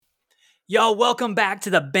Yo, welcome back to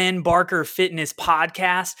the Ben Barker Fitness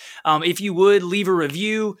Podcast. If you would leave a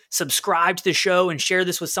review, subscribe to the show, and share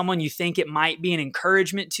this with someone you think it might be an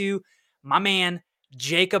encouragement to. My man,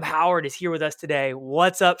 Jacob Howard, is here with us today.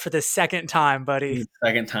 What's up for the second time, buddy?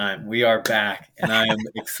 Second time. We are back, and I am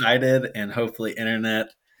excited, and hopefully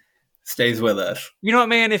internet stays with us. You know what,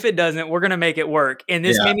 man? If it doesn't, we're going to make it work. And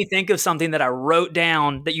this Yeah. made me think of something that I wrote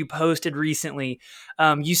down that you posted recently.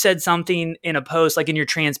 You said something in a post, like in your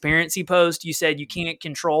transparency post, you said you can't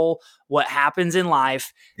control what happens in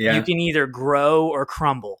life. You Yeah. can either grow or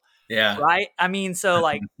crumble. Yeah. Right? I mean, so That's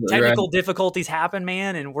like absolutely technical right. difficulties happen,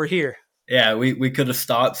 man, and we're here. Yeah. We could have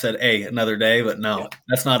stopped, said, hey, another day, but no,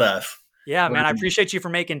 that's not us. Yeah, We're man, I gonna- appreciate you for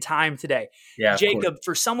making time today. Yeah, of course. Jacob,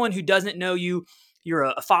 for someone who doesn't know you, you're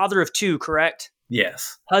a father of two, correct?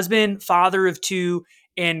 Yes. Husband, father of two,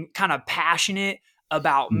 and kind of passionate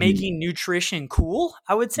about Mhm. making nutrition cool,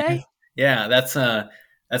 I would say. Yeah, that's a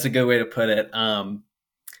good way to put it.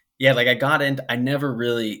 Yeah, like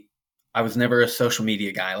I was never a social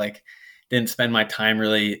media guy. Like, didn't spend my time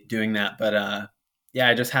really doing that. But yeah,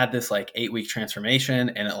 I just had this like 8-week transformation,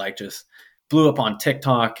 and it like just blew up on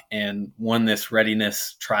TikTok and won this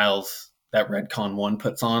readiness trials that Redcon One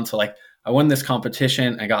puts on. So like, I won this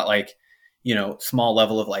competition. I got like, small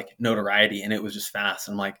level of like notoriety, and it was just fast.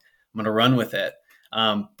 I'm like, I'm gonna run with it.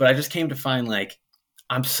 But I just came to find like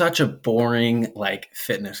I'm such a boring like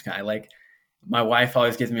fitness guy. Like, my wife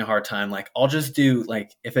always gives me a hard time. Like, I'll just do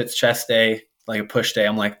like, if it's chest day, like a push day,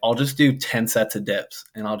 I'm like, I'll just do 10 sets of dips,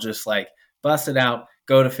 and I'll just like bust it out,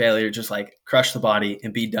 go to failure, just like crush the body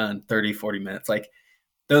and be done 30, 40 minutes. Like,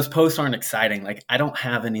 those posts aren't exciting. Like, I don't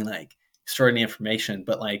have any like extraordinary information,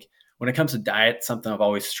 but like when it comes to diet, something I've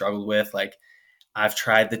always struggled with. Like, I've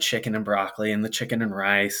tried the chicken and broccoli and the chicken and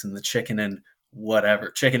rice and the chicken and whatever,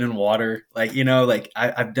 chicken and water. Like, like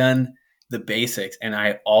I've done the basics, and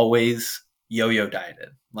I always yo-yo dieted.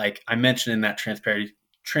 Like I mentioned in that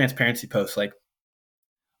transparency post, like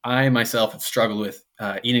I myself have struggled with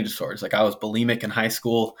eating disorders. Like, I was bulimic in high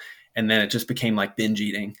school, and then it just became like binge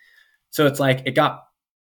eating. So it's like it got,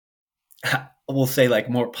 we'll say, like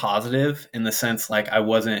more positive in the sense like it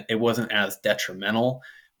wasn't as detrimental,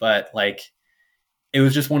 but like it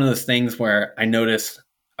was just one of those things where I noticed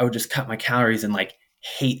I would just cut my calories and like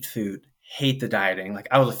hate food, hate the dieting. Like,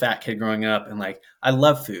 I was a fat kid growing up, and like I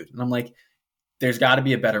love food, and I'm like, there's got to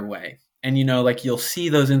be a better way. And like you'll see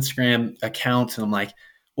those Instagram accounts, and I'm like,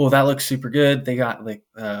 well, that looks super good. They got like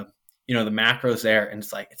the macros there, and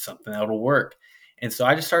it's like it's something that'll work. And so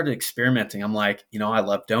I just started experimenting. I'm like, I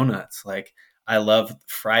love donuts. Like, I love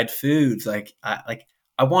fried foods. Like, I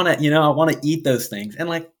want to, I want to eat those things. And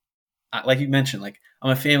like you mentioned, like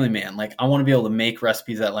I'm a family man. Like, I want to be able to make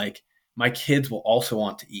recipes that like my kids will also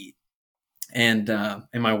want to eat, and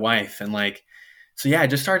my wife, and like, so yeah, I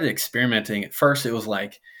just started experimenting. At first, it was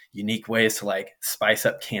like unique ways to like spice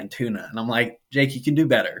up canned tuna, and I'm like, Jake, you can do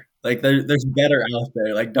better. Like, there's better out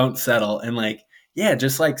there. Like, don't settle. And like, yeah,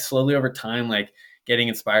 just like slowly over time, like getting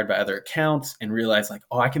inspired by other accounts, and realize like,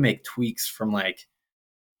 oh, I can make tweaks from like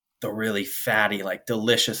the really fatty, like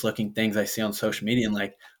delicious looking things I see on social media, and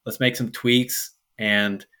like, let's make some tweaks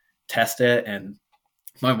and test it. And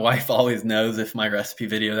my wife always knows if my recipe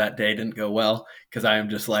video that day didn't go well, because I am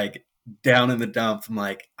just like down in the dumps. I'm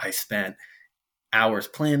like, I spent hours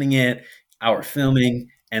planning it, hour filming,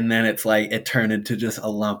 and then it's like it turned into just a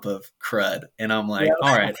lump of crud. And I'm like,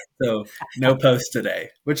 all right, so no post today,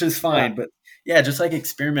 which is fine. But yeah, just like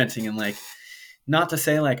experimenting, and like, not to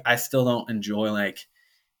say like I still don't enjoy like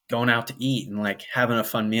going out to eat and like having a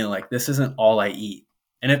fun meal. Like, this isn't all I eat.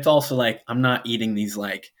 And it's also like I'm not eating these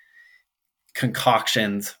like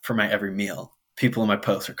concoctions for my every meal. People in my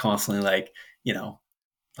posts are constantly like,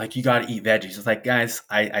 like, you got to eat veggies. It's like, guys,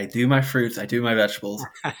 I do my fruits, I do my vegetables.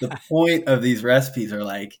 The point of these recipes are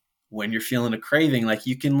like, when you're feeling a craving, like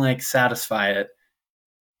you can like satisfy it,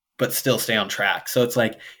 but still stay on track. So it's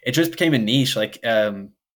like, it just became a niche. Like,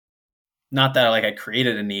 not that like I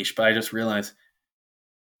created a niche, but I just realized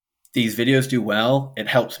these videos do well. It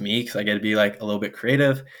helps me because I get to be like a little bit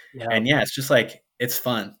creative. Yeah. And yeah, it's just like, it's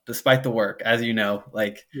fun despite the work, as you know.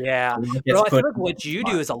 Like, Yeah. a lot Bro, gets I feel put like into what the you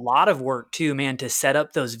spot. do is a lot of work too, man, to set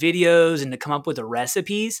up those videos and to come up with the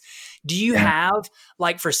recipes. Do you Yeah. have,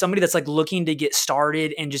 like, for somebody that's like looking to get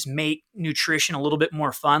started and just make nutrition a little bit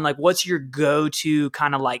more fun, like what's your go-to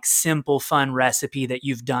kind of like simple, fun recipe that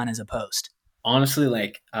you've done as a post? Honestly,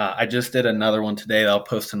 like, I just did another one today that I'll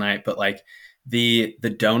post tonight, but like the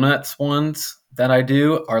donuts ones that I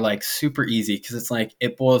do are like super easy, because it's like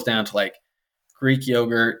it boils down to like Greek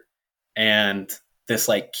yogurt and this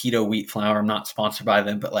like keto wheat flour. I'm not sponsored by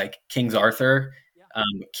them, but like King's Arthur Yeah.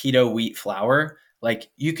 keto wheat flour. like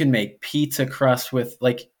you can make pizza crust with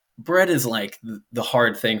like bread is like the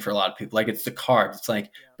hard thing for a lot of people. Like it's the carbs. It's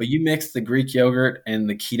like, but you mix the Greek yogurt and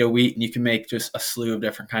the keto wheat, and you can make just a slew of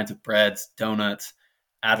different kinds of breads, donuts,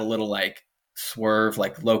 add a little like swerve,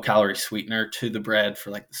 like low calorie sweetener to the bread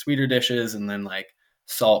for like the sweeter dishes, and then like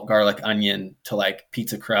salt, garlic, onion to like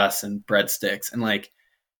pizza crusts and breadsticks. And like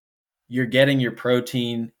you're getting your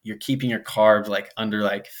protein, you're keeping your carbs like under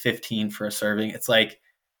like 15 for a serving. It's like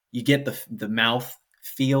you get the mouth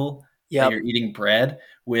feel that Yep. you're eating bread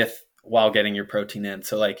with while getting your protein in.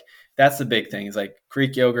 So like that's the big thing is like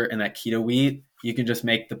Greek yogurt and that keto wheat. You can just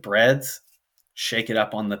make the breads, shake it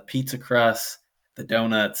up on the pizza crust, the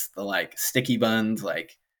donuts, the like sticky buns.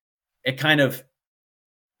 Like it kind of,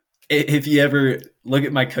 if you ever look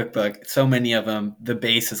at my cookbook, so many of them, the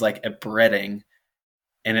base is like a breading,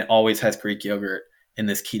 and it always has Greek yogurt in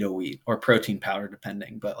this keto wheat or protein powder,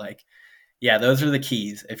 depending. But like, yeah, those are the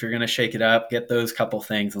keys. If you're gonna shake it up, get those couple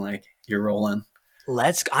things, and like you're rolling.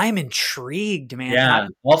 I'm intrigued, man. Yeah,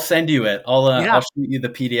 I'll send you it. Yeah. I'll shoot you the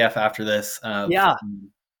PDF after this. Yeah.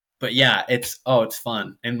 But yeah, it's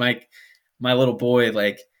fun. And my little boy,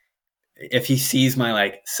 like if he sees my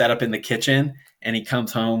like setup in the kitchen and he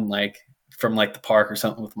comes home like from like the park or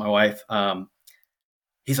something with my wife,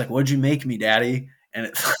 he's like, "What'd you make me, Daddy?" And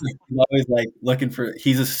it's like, he's always like looking for.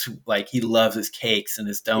 Like he loves his cakes and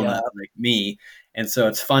his donuts, like me. And so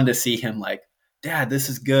it's fun to see him like, "Dad, this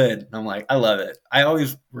is good." And I'm like, I love it. I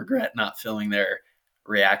always regret not filming their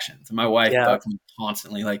reactions. And my wife bugs me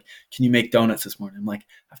constantly, like, "Can you make donuts this morning?" I'm like,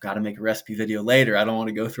 "I've got to make a recipe video later. I don't want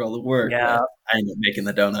to go through all the work." Yeah. But I end up making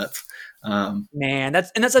the donuts. Man,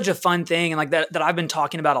 that's such a fun thing. And like that I've been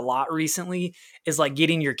talking about a lot recently is like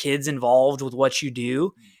getting your kids involved with what you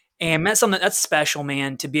do. And that's something that's special,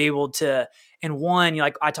 man, to be able to, and one,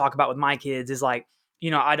 like I talk about with my kids is like,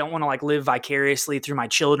 I don't want to like live vicariously through my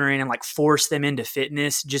children and like force them into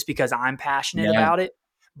fitness just because I'm passionate about it.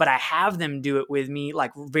 But I have them do it with me,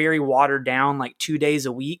 like very watered down, like 2 days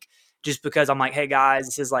a week, just because I'm like, hey guys,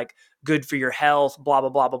 this is like good for your health, blah,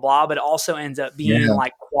 blah, blah, blah, blah. But it also ends up being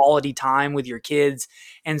like quality time with your kids.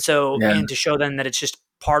 And so, and to show them that it's just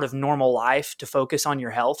part of normal life to focus on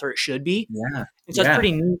your health, or it should be. Yeah. And so it's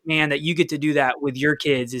pretty neat, man, that you get to do that with your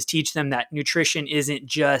kids, is teach them that nutrition isn't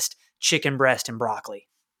just chicken breast and broccoli.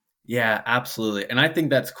 Yeah, absolutely. And I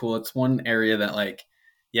think that's cool. It's one area that like,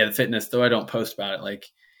 the fitness, though I don't post about it, like,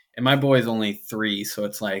 and my boy's only 3. So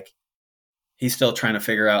it's like, he's still trying to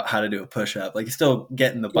figure out how to do a push-up. Like he's still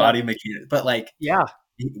getting the body mechanics, but like,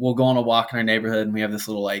 we'll go on a walk in our neighborhood and we have this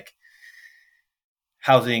little like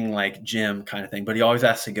housing, like gym kind of thing, but he always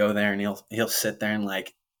has to go there and he'll sit there and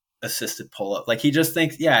like assisted pull up. Like he just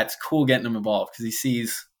thinks, it's cool getting him involved because he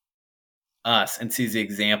sees us and sees the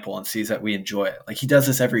example and sees that we enjoy it. Like he does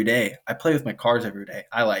this every day. I play with my cars every day.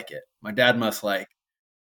 I like it. My dad must like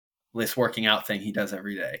this working out thing he does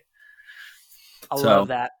every day. I love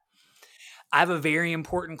that. I have a very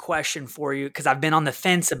important question for you because I've been on the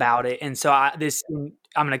fence about it. And so I'm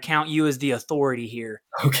going to count you as the authority here.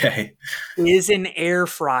 Okay. Is an air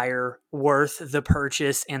fryer worth the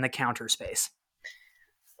purchase and the counter space?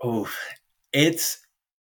 Oh,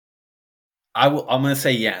 I'm going to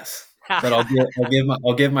say yes, but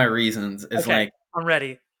I'll give my reasons. It's like, I'm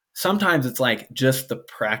ready. Sometimes it's like just the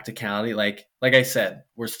practicality. Like I said,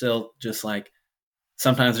 we're still just like,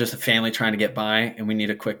 sometimes just a family trying to get by and we need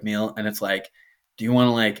a quick meal. And it's like, do you want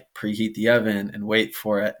to like preheat the oven and wait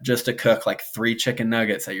for it just to cook like 3 chicken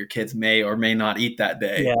nuggets that your kids may or may not eat that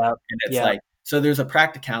day? Yeah. And it's like, so there's a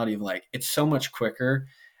practicality of like, it's so much quicker.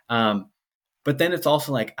 But then it's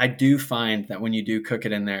also like, I do find that when you do cook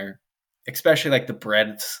it in there, especially like the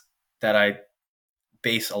breads that I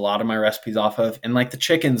base a lot of my recipes off of, and like the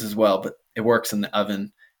chickens as well, but it works in the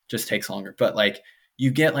oven, just takes longer. But like you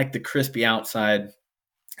get like the crispy outside,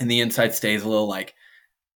 and the inside stays a little like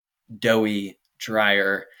doughy,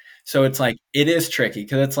 drier. So it's like, it is tricky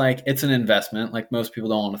because it's like, it's an investment. Like most people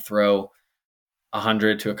don't want to throw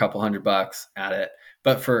 $100 to a couple $100 at it.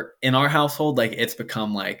 But in our household, like it's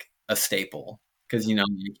become like a staple because,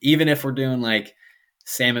 even if we're doing like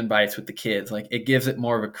salmon bites with the kids, like it gives it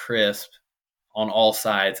more of a crisp on all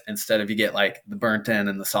sides instead of you get like the burnt end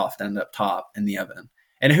and the soft end up top in the oven.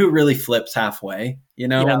 And who really flips halfway,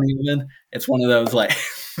 in the oven? It's one of those like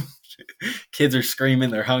kids are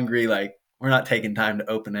screaming, they're hungry. Like we're not taking time to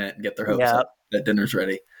open it and get their hopes up that dinner's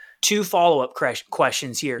ready. 2 follow-up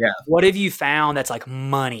questions here. Yeah. What have you found that's like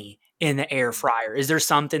money in the air fryer? Is there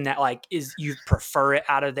something that like you prefer it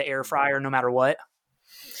out of the air fryer no matter what?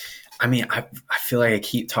 I mean, I feel like I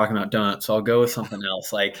keep talking about donuts, so I'll go with something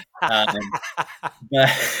else. Like,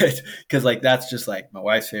 because like that's just like my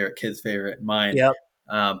wife's favorite, kid's favorite, mine. Yep.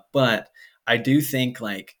 But I do think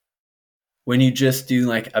like when you just do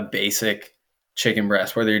like a basic chicken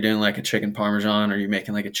breast, whether you're doing like a chicken parmesan or you're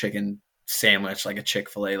making like a chicken sandwich, like a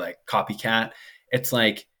Chick-fil-A, like copycat, it's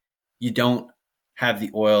like you don't have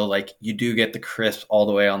the oil, like you do get the crisp all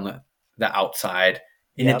the way on the outside,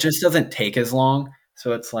 and it Yep. just doesn't take as long.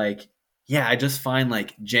 So it's like, yeah, I just find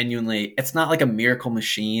like genuinely, it's not like a miracle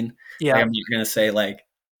machine. Like Yep. I'm not gonna say like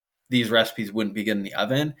these recipes wouldn't be good in the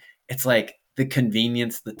oven. It's like the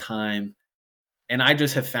convenience, the time, and I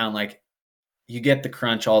just have found like you get the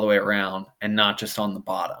crunch all the way around and not just on the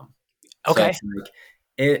bottom. So Okay. it's like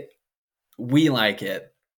it, we like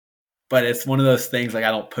it, but it's one of those things like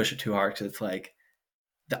I don't push it too hard because it's like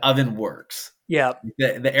the oven works. Yep.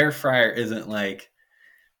 The air fryer isn't like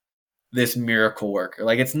this miracle worker.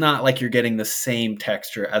 Like it's not like you're getting the same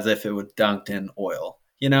texture as if it was dunked in oil,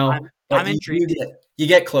 you know? I'm But intrigued. you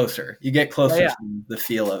get closer. You get Yeah, closer yeah. to the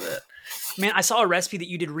feel of it. Man, I saw a recipe that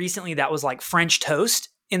you did recently that was like French toast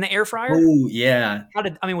in the air fryer. Oh yeah,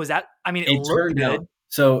 Was that, I mean, it it looked turned good. out.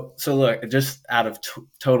 So look, just out of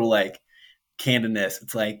total like candidness,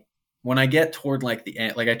 it's like when I get toward like the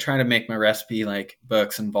end, like I try to make my recipe like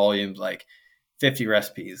books and volumes like 50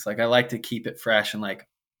 recipes. Like I like to keep it fresh and like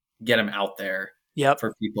get them out there Yep.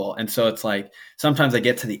 for people. And so it's like sometimes I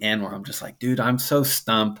get to the end where I'm just like, dude, I'm so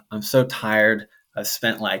stumped. I'm so tired. I've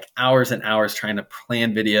spent like hours and hours trying to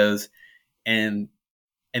plan videos, and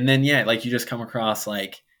then yeah, like you just come across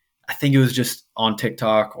like I think it was just on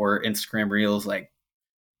TikTok or Instagram Reels, like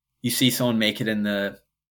you see someone make it in the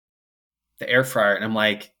air fryer, and I'm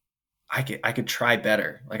like, I could try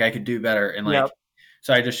better. Like I could do better. And like Yep.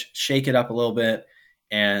 so I just shake it up a little bit,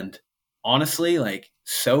 and honestly, like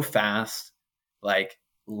so fast, like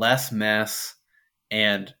less mess,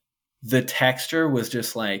 and the texture was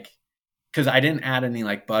just like because I didn't add any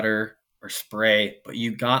like butter or spray, but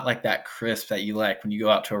you got like that crisp that you like when you go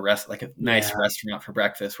out to a like a nice Yeah. restaurant for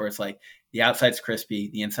breakfast, where it's like the outside's crispy,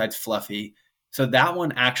 the inside's fluffy. So that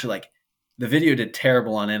one actually like the video did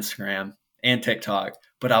terrible on Instagram and TikTok,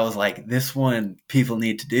 but I was like, this one people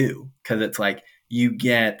need to do because it's like you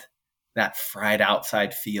get that fried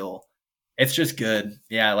outside feel. It's just good.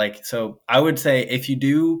 Yeah, like so I would say if you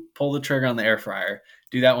do pull the trigger on the air fryer,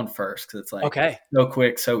 do that one first because it's like Okay. so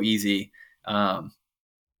quick, so easy. Um,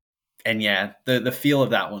 and yeah, the feel of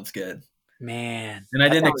that one's good. Man, And I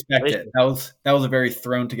that didn't sounds expect it. delicious. That was a very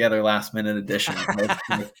thrown together last minute addition.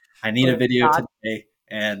 Like, I need a But video God, today,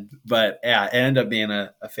 and but yeah, it ended up being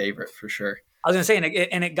a favorite for sure. I was gonna say,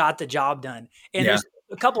 and it got the job done. And Yeah, there's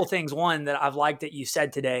a couple of things. One that I've liked that you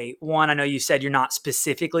said today. One, I know you said you're not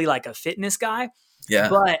specifically like a fitness guy, yeah,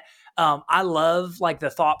 but I love like the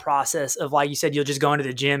thought process of like you said, you'll just go into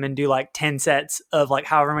the gym and do like 10 sets of like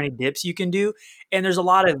however many dips you can do. And there's a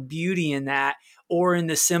lot of beauty in that, or in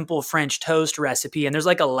the simple French toast recipe. And there's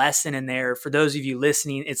like a lesson in there for those of you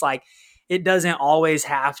listening. It's like it doesn't always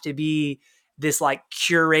have to be this like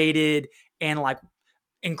curated and like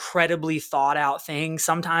incredibly thought out thing.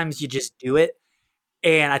 Sometimes you just do it.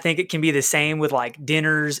 And I think it can be the same with like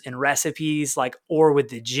dinners and recipes, like, or with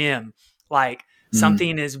the gym. Like mm,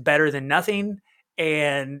 something is better than nothing.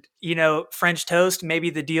 And, French toast, maybe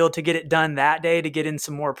the deal to get it done that day to get in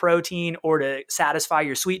some more protein or to satisfy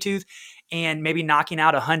your sweet tooth. And maybe knocking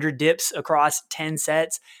out 100 dips across 10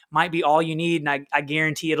 sets might be all you need. And I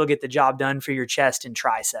guarantee it'll get the job done for your chest and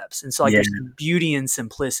triceps. And so, like, yeah, there's some beauty in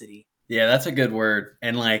simplicity. yeah. That's a good word.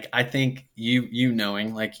 And like, I think you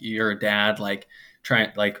knowing like you're a dad, like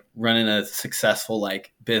trying like running a successful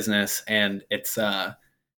like business, and it's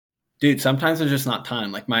dude, sometimes there's just not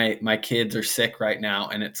time. Like my kids are sick right now,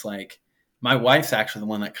 and it's like my wife's actually the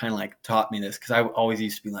one that kind of like taught me this because I always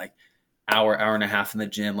used to be like hour and a half in the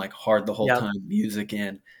gym, like hard the whole Yep. time, music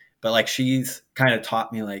in. But like she's kind of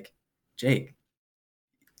taught me like, Jake,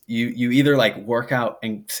 you either like work out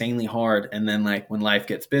insanely hard, and then like when life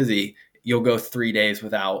gets busy, you'll go 3 days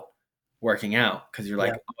without working out because you're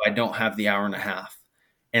like, Yep. oh, I don't have the hour and a half.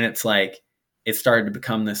 And it's like it started to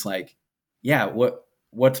become this like, yeah,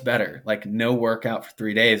 what's better? Like no workout for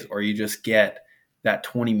 3 days, or you just get that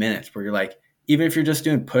 20 minutes where you're like, even if you're just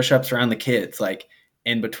doing push-ups around the kids, like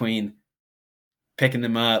in between picking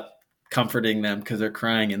them up, comforting them because they're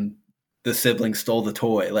crying and the sibling stole the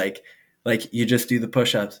toy. Like you just do the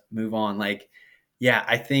push-ups, move on. Like, yeah,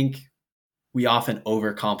 I think we often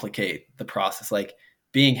overcomplicate the process. Like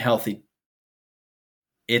being healthy,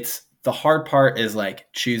 it's the hard part is like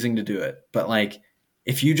choosing to do it. But like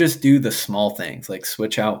if you just do the small things, like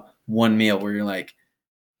switch out one meal where you're like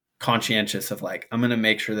conscientious of like, I'm gonna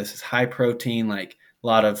make sure this is high protein, like a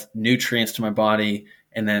lot of nutrients to my body,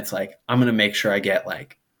 and then it's like I'm gonna make sure I get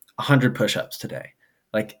like 100 push-ups today.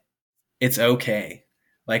 Like it's okay.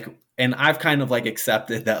 like, and I've kind of like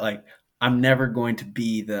accepted that like I'm never going to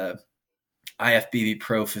be the IFBB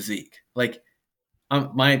pro physique. Like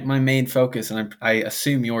my main focus, and I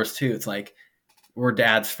assume yours too. It's like we're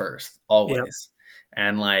dads first Yep. always,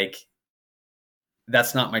 and like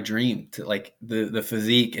that's not my dream to like the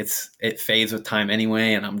physique. It fades with time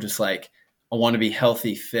anyway, and I'm just like I want to be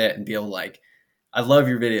healthy, fit, and be able to like. I love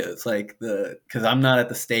your videos, like because I'm not at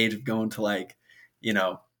the stage of going to like, you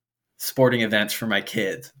know, sporting events for my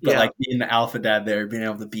kids, but Yeah. like being the alpha dad there, being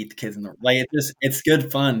able to beat the kids in the like it's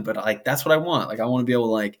good fun, but like that's what I want. Like I want to be able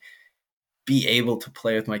to like be able to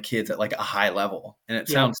play with my kids at like a high level. And it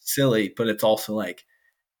Yep. sounds silly, but it's also like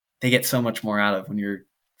they get so much more out of when you're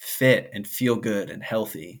fit and feel good and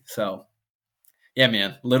healthy. So yeah,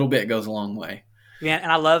 man, a little bit goes a long way. Man,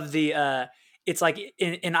 and I love it's like,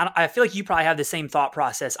 and I feel like you probably have the same thought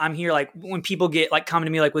process. I'm here, like when people get like come to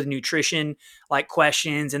me like with nutrition, like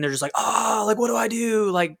questions, and they're just like, oh, like, what do I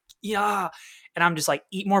do? Like, yeah. And I'm just like,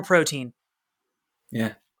 eat more protein.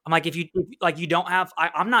 Yeah. I'm like, like you don't have,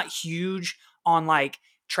 I'm not huge on like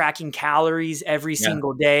tracking calories every Yeah.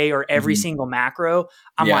 single day or every Mhm. single macro.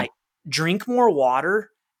 I'm Yeah. like, drink more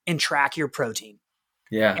water and track your protein.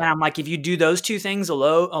 Yeah. And I'm like, if you do those two things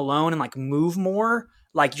alone and like move more,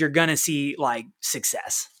 like you're gonna see like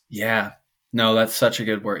success. Yeah. No, that's such a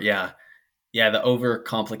good word. Yeah. Yeah. The over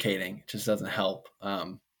complicating just doesn't help.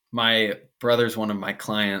 My brother's one of my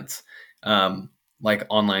clients, like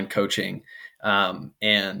online coaching.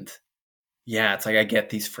 And yeah, it's like I get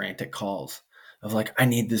these frantic calls of like, I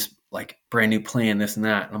need this like brand new plan, this and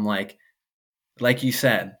that. And I'm like you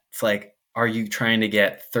said, it's like, are you trying to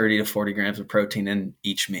get 30 to 40 grams of protein in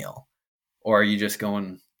each meal? Or are you just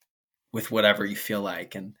going with whatever you feel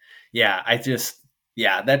like? And yeah, that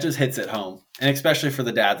just hits it home. And especially for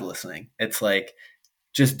the dads listening, it's like,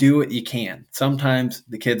 just do what you can. Sometimes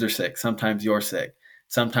the kids are sick. Sometimes you're sick.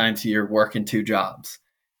 Sometimes you're working two jobs.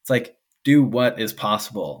 It's like, do what is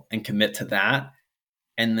possible and commit to that.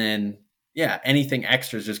 And then, yeah, anything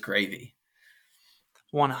extra is just gravy.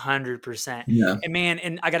 100%. Yeah. And man,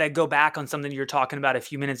 and I got to go back on something you were talking about a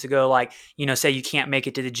few minutes ago. Like, say you can't make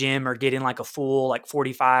it to the gym or get in like a full, like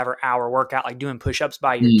 45 or hour workout, like doing push-ups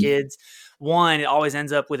by your Mm. kids. One, it always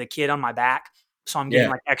ends up with a kid on my back. So I'm getting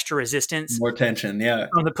Yeah. like extra resistance More tension. Yeah.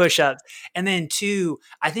 on the push-ups. And then two,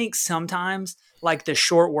 I think sometimes like the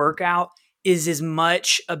short workout is as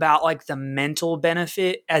much about like the mental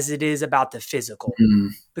benefit as it is about the physical. Mm.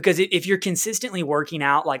 Because if you're consistently working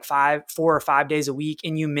out like 4 or 5 days a week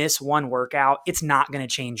and you miss one workout, it's not going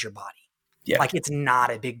to change your body. Yeah. Like it's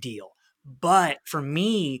not a big deal. But for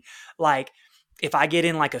me, like if I get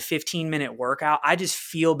in like a 15-minute workout, I just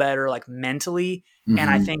feel better like mentally. And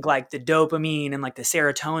I Mm-hmm. think like the dopamine and like the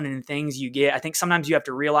serotonin and things you get, I think sometimes you have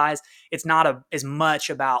to realize it's not as much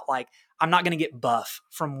about like, I'm not going to get buff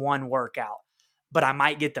from one workout, but I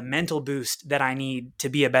might get the mental boost that I need to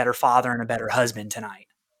be a better father and a better husband tonight.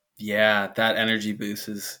 Yeah. That energy boost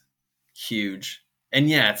is huge. And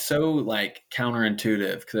yeah, it's so like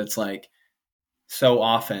counterintuitive because it's like so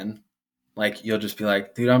often, like you'll just be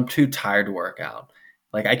like, dude, I'm too tired to work out.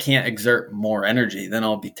 Like I can't exert more energy, then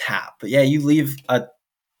I'll be tapped. But yeah, you leave a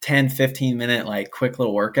 10, 15-minute like quick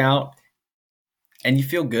little workout and you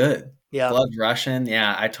feel good. Yeah. Blood's rushing.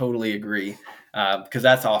 Yeah, I totally agree. Because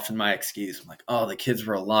that's often my excuse. I'm like, oh, the kids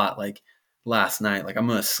were a lot like last night. Like I'm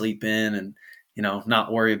gonna sleep in and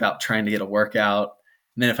not worry about trying to get a workout.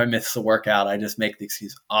 And then if I miss the workout, I just make the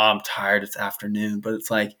excuse, oh, I'm tired. It's afternoon. But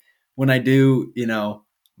it's like when I do,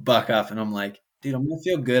 buck up and I'm like, dude, I'm gonna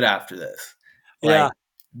feel good after this. Like Yeah.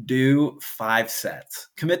 do 5 sets.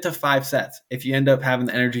 Commit to 5 sets. If you end up having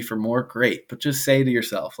the energy for more, great. But just say to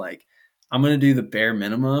yourself, like, I'm going to do the bare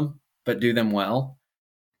minimum, but do them well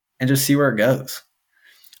and just see where it goes.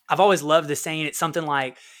 I've always loved the saying. It's something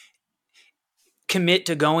like commit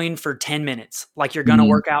to going for 10 minutes. Like you're going to Mhm.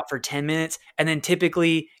 work out for 10 minutes and then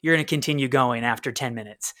typically you're going to continue going after 10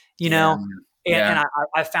 minutes, Yeah. And Yeah.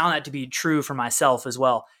 I found that to be true for myself as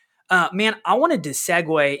well. Man, I wanted to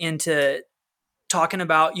segue into talking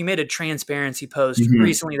about, you made a transparency post Mhm.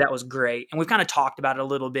 recently that was great. And we've kind of talked about it a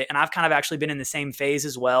little bit. And I've kind of actually been in the same phase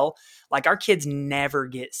as well. Like our kids never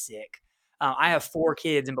get sick. I have 4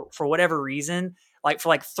 kids, and but for whatever reason, like for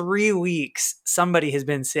like 3 weeks, somebody has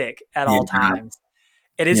been sick at all Yeah. times.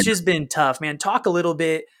 And it's Yeah. just been tough, man. Talk a little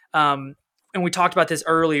bit. And we talked about this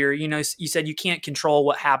earlier. You said you can't control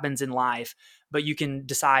what happens in life, but you can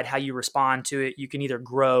decide how you respond to it. You can either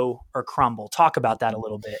grow or crumble. Talk about that a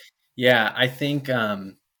little bit. Yeah. I think,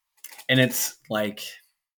 and it's like,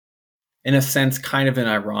 in a sense, kind of an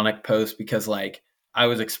ironic post because like I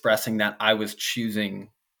was expressing that I was choosing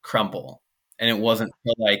crumble and it wasn't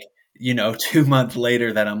for like, 2 months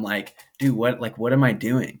later that I'm like, dude, what am I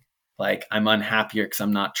doing? Like, I'm unhappier because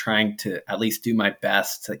I'm not trying to at least do my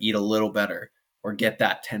best to eat a little better or get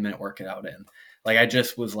that 10-minute workout in. Like, I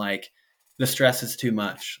just was like, the stress is too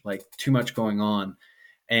much, like too much going on.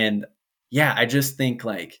 And yeah, I just think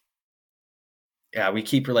like, yeah, we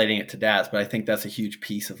keep relating it to dads, but I think that's a huge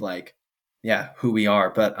piece of like, yeah, who we are.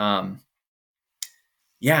 But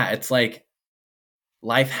yeah, it's like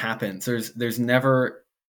life happens. There's never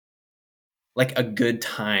like a good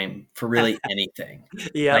time for really anything.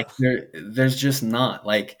 Like Yep. there's just not.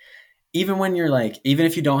 Like even when you're like, even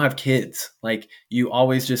if you don't have kids, like you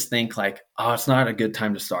always just think like, oh, it's not a good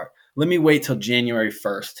time to start. Let me wait till January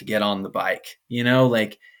 1st to get on the bike,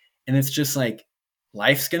 like, and it's just like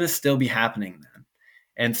life's gonna still be happening then.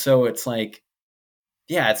 And so it's like,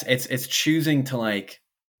 yeah, it's choosing to like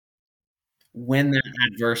when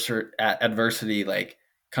that adversity like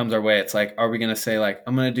comes our way, it's like, are we gonna say like,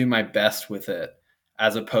 I'm gonna do my best with it,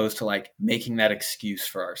 as opposed to like making that excuse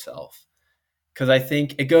for ourselves? Because I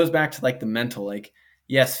think it goes back to like the mental, like,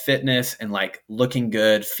 yes, fitness and like looking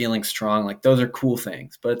good, feeling strong, like those are cool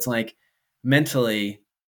things. But it's like mentally,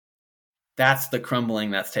 that's the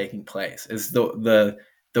crumbling that's taking place, is the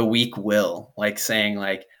weak will, like saying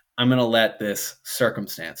like, I'm gonna let this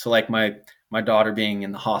circumstance. So like my daughter being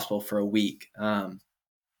in the hospital for a week,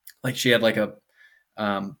 like she had like a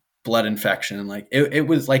blood infection, and like it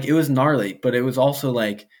was gnarly, but it was also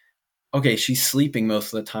like, okay, she's sleeping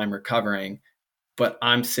most of the time recovering, but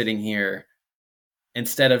I'm sitting here,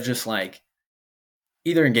 instead of just like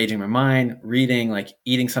either engaging my mind, reading, like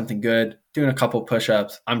eating something good, doing a couple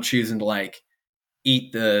push-ups, I'm choosing to like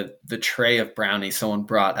eat the tray of brownies someone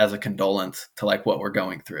brought as a condolence to like what we're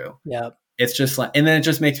going through. Yep. It's just like, and then it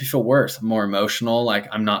just makes me feel worse. I'm more emotional. Like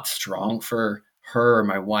I'm not strong for her or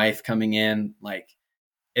my wife coming in. Like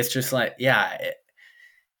it's just like, yeah,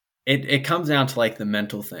 it comes down to like the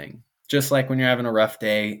mental thing. Just like when you're having a rough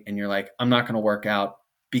day and you're like, I'm not going to work out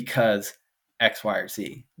because X, Y, or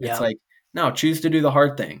Z. It's Yep. like, no, choose to do the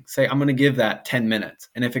hard thing. Say, I'm going to give that 10 minutes.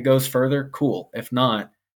 And if it goes further, cool. If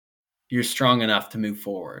not, you're strong enough to move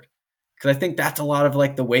forward. Because I think that's a lot of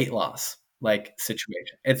like the weight loss like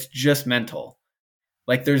situation. It's just mental.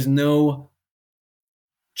 Like there's no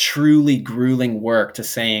truly grueling work to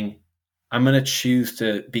saying, I'm going to choose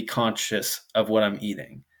to be conscious of what I'm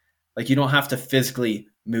eating. Like you don't have to physically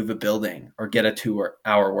move a building or get a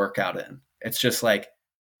 2-hour workout in. It's just like,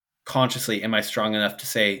 consciously, am I strong enough to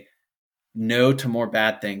say no to more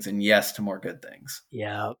bad things and yes to more good things?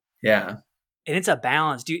 Yep. Yeah. And it's a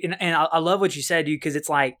balance, dude. And I love what you said, dude, because it's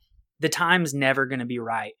like the time's never going to be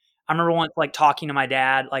right. I remember once like talking to my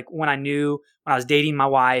dad, like when I was dating my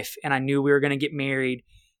wife and I knew we were going to get married.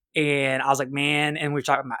 And I was like, man, and we were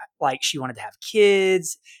talking about like she wanted to have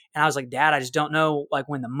kids. And I was like, Dad, I just don't know like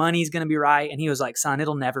when the money's going to be right. And he was like, son,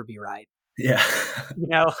 it'll never be right. Yeah. You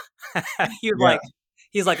know, he was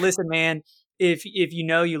Yeah. like, listen, man, if you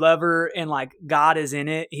know you love her and like God is in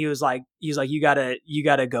it, he was like, you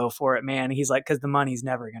gotta go for it, man. He's like, because the money's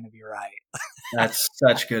never gonna be right. That's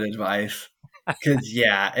such good advice. Cause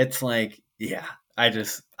yeah, it's like, yeah,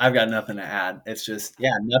 I've got nothing to add. It's just,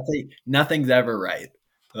 yeah, nothing's ever right.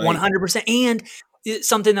 Like, 100%. And it's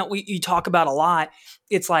something that you talk about a lot.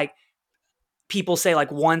 It's like people say like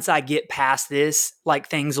once I get past this, like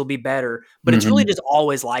things will be better. But it's really mhm. just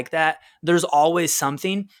always like that. There's always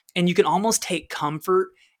something, and you can almost take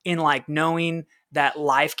comfort in like knowing that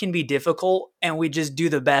life can be difficult and we just do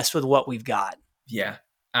the best with what we've got. Yeah,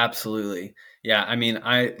 absolutely. Yeah. I mean,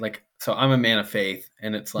 so I'm a man of faith,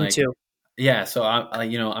 and it's Me like, too. yeah, so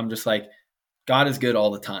I'm just like, God is good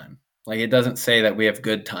all the time. Like it doesn't say that we have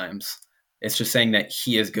good times. It's just saying that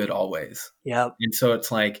he is good always. Yep. And so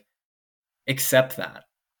it's like, accept that.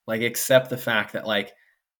 Like accept the fact that like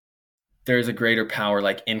there's a greater power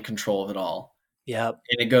like in control of it all. Yep.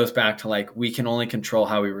 And it goes back to like, we can only control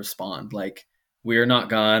how we respond. Like we are not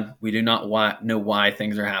God. We do not know why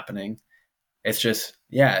things are happening. It's just,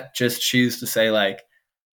 yeah, just choose to say like,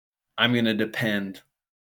 I'm going to depend.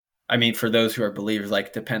 I mean, for those who are believers,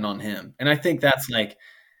 like depend on him. And I think that's like,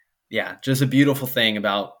 yeah, just a beautiful thing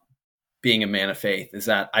about being a man of faith, is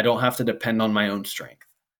that I don't have to depend on my own strength.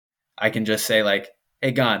 I can just say like,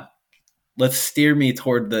 hey, God, let's steer me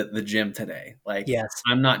toward the gym today. Like Yes.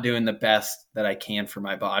 I'm not doing the best that I can for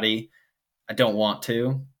my body. I don't want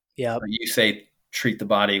to. Yep. But you say treat the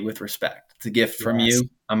body with respect. It's a gift from Yes. you.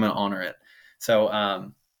 I'm going to honor it.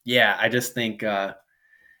 So yeah, I just think yeah,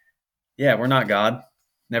 we're not God.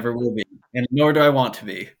 Never will be. And nor do I want to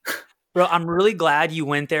be. Bro, I'm really glad you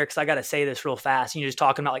went there because I got to say this real fast. You're just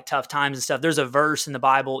talking about like tough times and stuff. There's a verse in the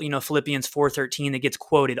Bible, Philippians 4:13 that gets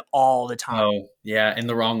quoted all the time. Oh, yeah, in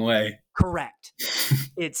the wrong way. Correct.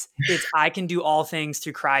 It's I can do all things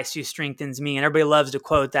through Christ who strengthens me. And everybody loves to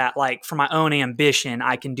quote that, like, for my own ambition,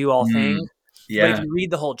 I can do all Mm, things. But if yeah, you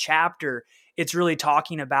read the whole chapter, it's really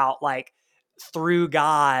talking about like through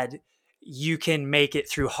God, you can make it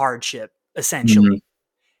through hardship, mm, essentially.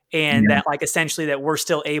 And yeah, that like essentially that we're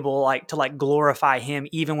still able like to like glorify him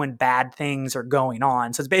even when bad things are going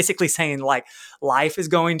on. So it's basically saying like life is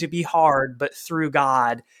going to be hard, but through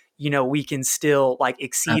God, we can still like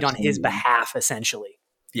exceed on his absolutely. behalf, essentially.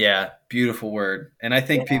 Yeah, beautiful word. And I Yeah.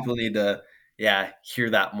 think people need to, yeah, hear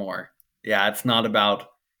that more. Yeah, it's not about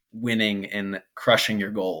winning and crushing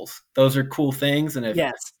your goals. Those are cool things. And if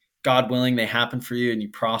Yes. God willing, they happen for you and you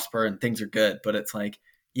prosper and things are good. But it's like,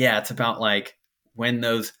 yeah, it's about like when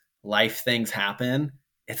those life things happen,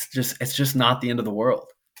 it's just not the end of the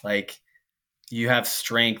world. Like you have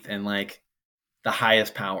strength and like the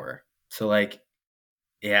highest power. So like,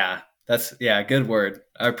 yeah, that's yeah, good word.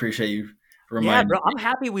 I appreciate you Yeah, reminding bro. I'm me.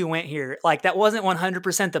 happy we went here. Like that wasn't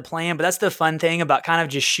 100% the plan, but that's the fun thing about kind of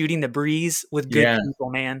just shooting the breeze with good Yeah.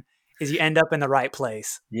 people, man, is you end up in the right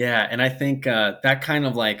place. Yeah, and I think that kind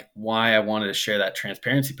of like why I wanted to share that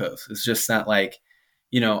transparency post is just that like,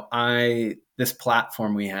 I this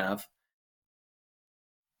platform we have,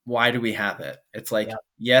 why do we have it? It's like Yeah.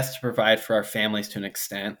 yes, to provide for our families to an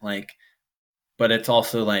extent, like, but it's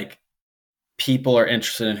also like people are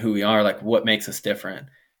interested in who we are, like what makes us different.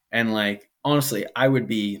 And like honestly, I would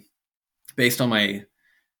be based on my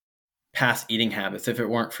past eating habits, if it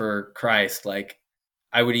weren't for Christ, like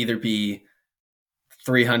I would either be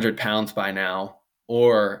 300 pounds by now,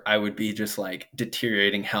 or I would be just like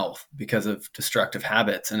deteriorating health because of destructive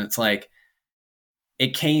habits. And it's like,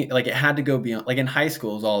 it had to go beyond, like in high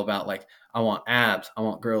school, it was all about like, I want abs. I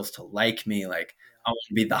want girls to like me. Like, I want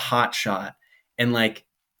to be the hot shot. And like,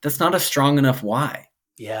 that's not a strong enough why.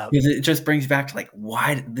 Yeah. Because it just brings you back to like,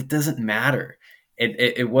 why? It doesn't matter.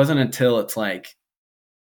 It wasn't until it's like,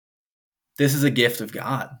 this is a gift of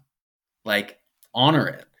God. Like, honor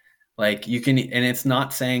it. Like you can, and it's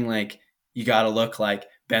not saying like you got to look like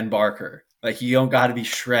Ben Barker. Like you don't got to be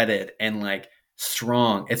shredded and like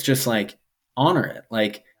strong. It's just like honor it.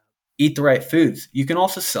 Like eat the right foods. You can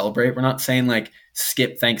also celebrate. We're not saying like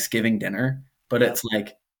skip Thanksgiving dinner, but Yep. it's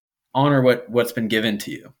like honor what's been given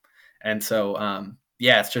to you. And so,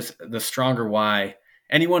 yeah, it's just the stronger why.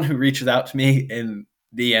 Anyone who reaches out to me in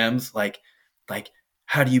DMs, like,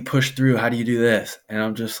 how do you push through? How do you do this? And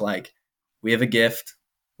I'm just like, we have a gift.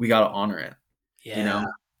 We got to honor it. You Yeah. know,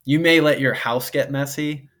 you may let your house get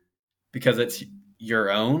messy because it's your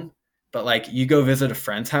own, but like you go visit a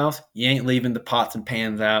friend's house, you ain't leaving the pots and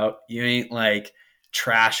pans out. You ain't like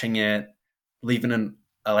trashing it, leaving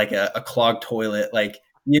a clogged toilet. Like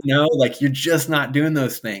you're just not doing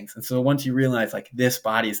those things. And so once you realize like this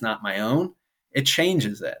body is not my own, it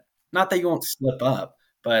changes it. Not that you won't slip up,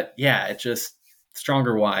 but yeah, it just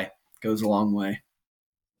stronger why goes a long way.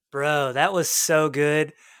 Bro, that was so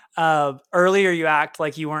good. Earlier you act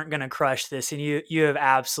like you weren't gonna crush this, and you have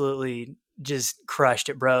absolutely just crushed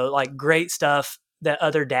it, bro. Like great stuff that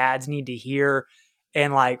other dads need to hear,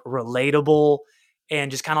 and like relatable,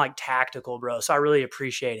 and just kind of like tactical, bro. So I really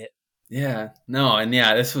appreciate it. Yeah. No, and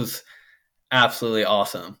yeah, this was absolutely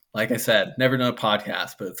awesome. Like I said, never done a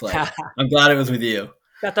podcast, but it's like I'm glad it was with you.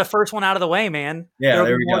 Got the first one out of the way, man. Yeah, There'll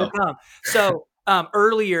there be we more to go. come. So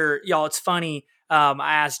earlier, y'all, it's funny.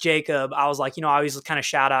 I asked Jacob, I was like, I always kind of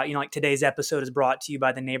shout out, like today's episode is brought to you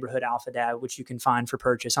by the Neighborhood Alpha Dad, which you can find for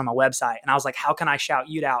purchase on my website. And I was like, how can I shout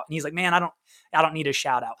you out? And he's like, man, I don't need a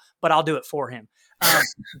shout out, but I'll do it for him.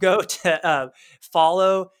 Go to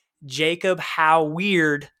follow Jacob How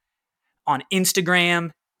Weird on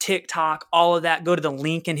Instagram, TikTok, all of that. Go to the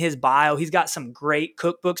link in his bio. He's got some great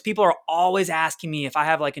cookbooks. People are always asking me if I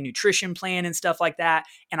have like a nutrition plan and stuff like that,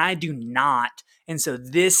 and I do not. And so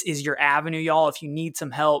this is your avenue, y'all. If you need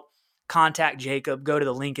some help, contact Jacob, go to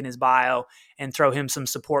the link in his bio and throw him some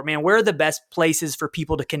support. Man, where are the best places for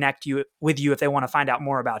people to connect with you if they want to find out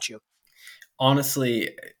more about you? Honestly,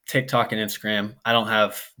 TikTok and Instagram. I don't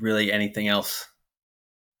have really anything else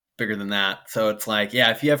bigger than that. So it's like,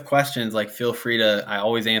 yeah, if you have questions, like feel free to. I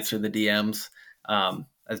always answer the DMs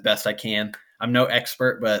as best I can. I'm no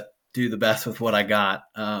expert, but do the best with what I got.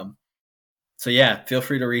 So yeah, feel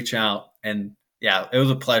free to reach out. And yeah, it was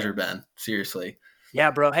a pleasure, Ben. Seriously. Yeah,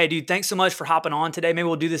 bro. Hey, dude, thanks so much for hopping on today. Maybe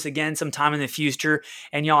we'll do this again sometime in the future.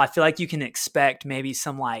 And y'all, I feel like you can expect maybe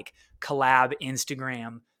some like collab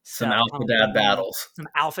Instagram Some stuff Alpha coming Dad soon. battles. Some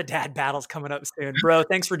alpha dad battles coming up soon. Bro,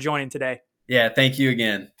 thanks for joining today. Yeah, thank you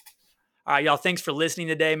again. All right, y'all. Thanks for listening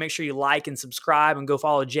today. Make sure you like and subscribe and go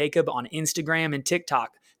follow Jacob on Instagram and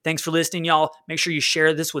TikTok. Thanks for listening, y'all. Make sure you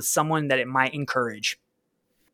share this with someone that it might encourage.